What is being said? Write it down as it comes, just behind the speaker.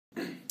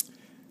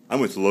I'm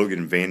with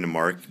Logan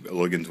Vandemark.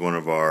 Logan's one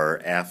of our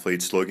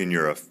athletes. Logan,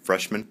 you're a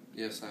freshman?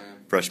 Yes, I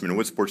am. Freshman.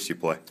 What sports do you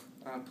play?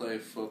 I play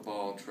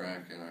football,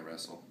 track, and I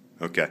wrestle.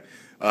 Okay.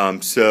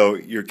 So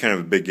you're kind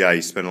of a big guy.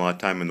 You spend a lot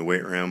of time in the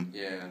weight room.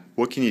 Yeah.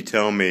 What can you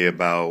tell me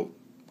about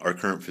our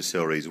current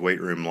facilities, weight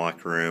room,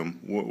 locker room?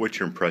 What's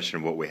your impression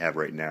of what we have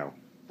right now?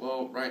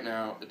 Well, right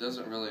now, it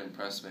doesn't really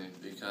impress me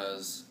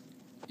because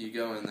you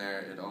go in there,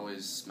 it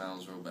always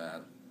smells real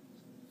bad.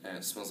 And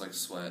it smells like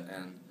sweat.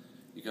 And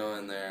you go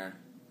in there,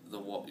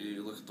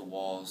 you look at the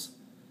walls,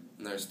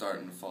 and they're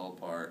starting to fall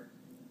apart.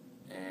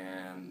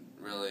 And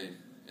really,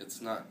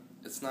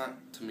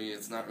 to me,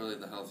 it's not really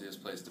the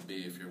healthiest place to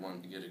be if you're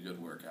wanting to get a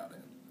good workout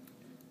in.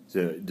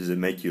 So does it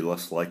make you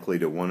less likely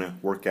to want to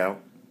work out?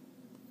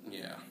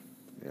 Yeah.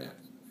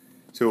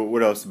 So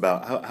what else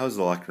about, how's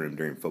the locker room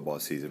during football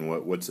season?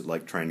 What's it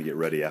like trying to get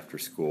ready after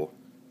school?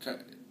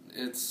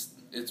 It's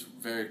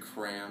very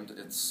crammed,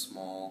 it's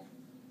small,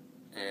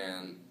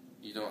 and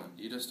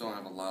you just don't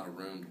have a lot of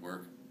room to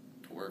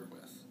work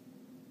with.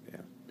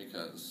 Yeah.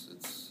 Because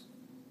it's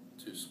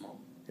too small.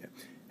 Yeah.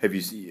 Have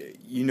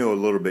you know a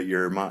little bit,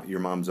 your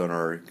mom's on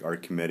our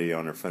committee,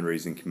 on our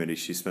fundraising committee.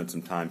 She spent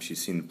some time,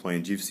 she's seen the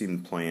plans, you've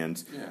seen the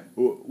plans. Yeah.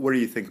 What do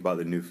you think about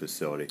the new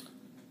facility?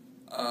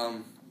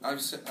 I've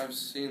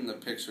seen the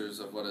pictures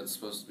of what it's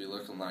supposed to be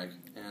looking like,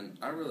 and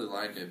I really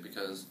like it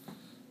because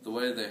the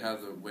way they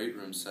have the weight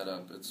room set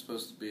up, it's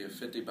supposed to be a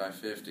 50 by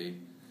 50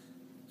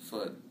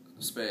 foot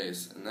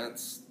space, and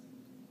that's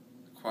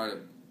quite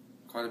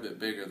a bit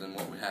bigger than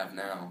what we have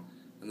now.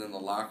 And then the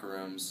locker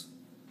rooms,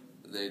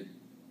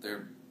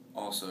 they're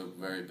also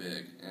very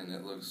big, and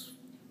it looks.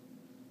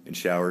 And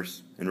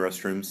showers and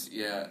restrooms.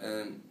 Yeah,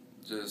 and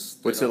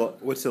just. What's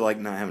it like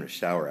not having a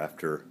shower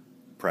after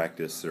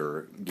practice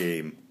or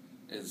game?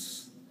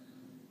 It's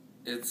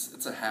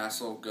a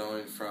hassle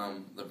going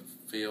from the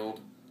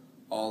field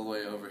all the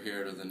way over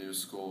here to the new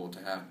school to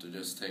have to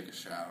just take a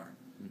shower.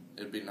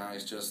 It'd be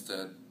nice just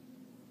to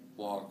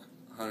walk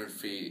 100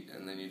 feet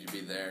and then you'd be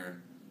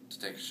there to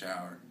take a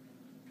shower.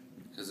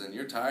 Because then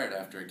you're tired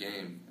after a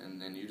game and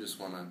then you just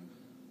want to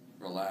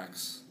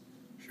relax.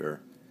 Sure.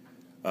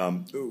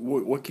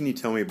 What can you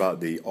tell me about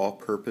the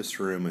all-purpose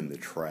room and the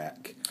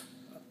track?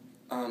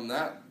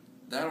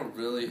 That'll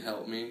really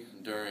help me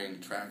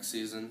during track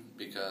season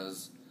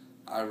because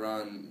I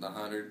run the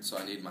 100, so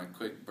I need my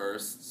quick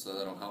bursts, so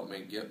that'll help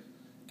me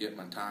get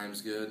my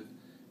times good,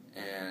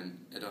 and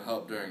it'll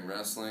help during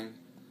wrestling,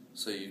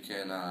 so you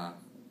can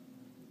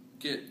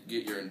get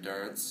your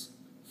endurance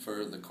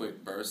for the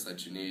quick bursts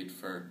that you need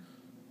for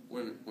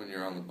when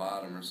you're on the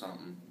bottom or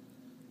something.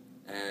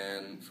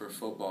 And for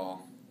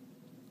football,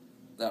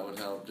 that would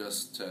help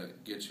just to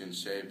get you in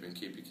shape and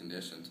keep you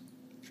conditioned.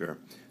 Sure.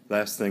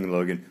 Last thing,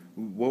 Logan,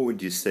 what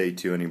would you say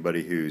to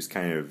anybody who's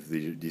kind of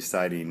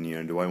deciding,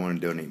 do I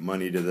want to donate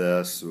money to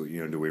this?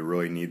 Do we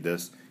really need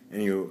this?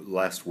 Any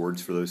last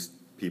words for those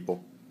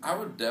people? I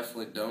would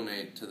definitely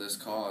donate to this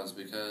cause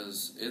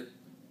because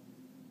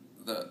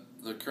the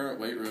current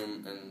weight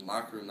room and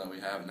locker room that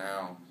we have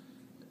now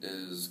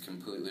is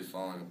completely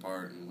falling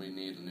apart, and we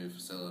need a new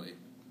facility.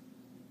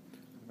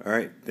 All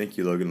right. Thank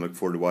you, Logan. Look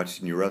forward to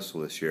watching you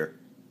wrestle this year.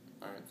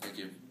 All right. Thank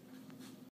you.